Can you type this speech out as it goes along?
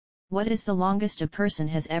What is the longest a person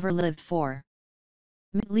has ever lived for?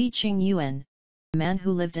 Li Qingyuan, a man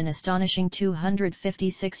who lived an astonishing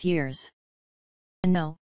 256 years. And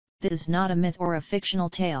no, this is not a myth or a fictional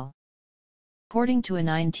tale. According to a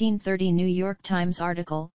 1930 New York Times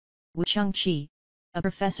article, Wu Chengqi, a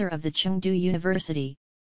professor of the Chengdu University,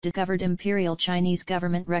 discovered imperial Chinese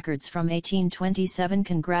government records from 1827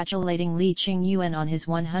 congratulating Li Qingyuan on his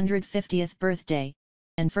 150th birthday,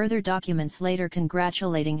 and further documents later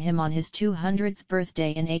congratulating him on his 200th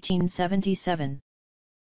birthday in 1877.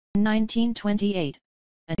 In 1928,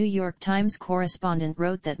 a New York Times correspondent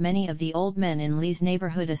wrote that many of the old men in Li's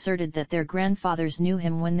neighborhood asserted that their grandfathers knew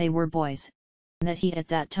him when they were boys, and that he at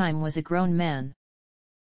that time was a grown man.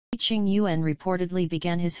 Li Qingyuan reportedly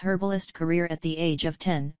began his herbalist career at the age of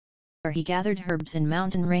 10, where he gathered herbs in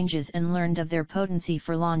mountain ranges and learned of their potency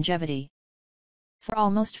for longevity. For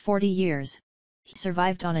almost 40 years, he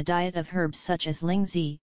survived on a diet of herbs such as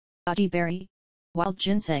lingzi, goji berry, wild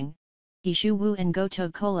ginseng, Hishu Wu and goto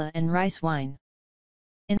cola and rice wine.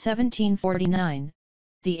 In 1749,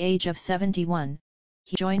 the age of 71,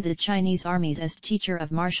 he joined the Chinese armies as teacher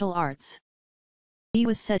of martial arts. He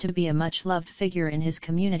was said to be a much-loved figure in his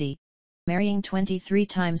community, marrying 23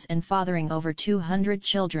 times and fathering over 200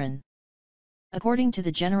 children. According to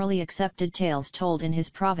the generally accepted tales told in his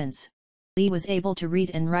province, Li was able to read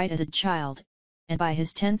and write as a child, and by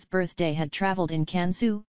his 10th birthday had traveled in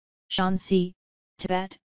Kansu, Shanxi,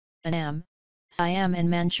 Tibet, Annam, Siam and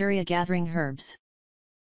Manchuria gathering herbs.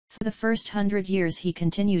 For the first 100 years he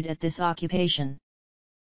continued at this occupation.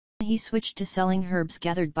 He switched to selling herbs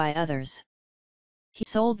gathered by others. He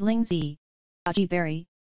sold lingzi, goji berry,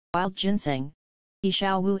 wild ginseng,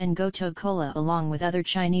 Hishu Wu and goto cola along with other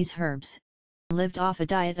Chinese herbs, and lived off a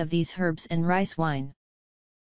diet of these herbs and rice wine.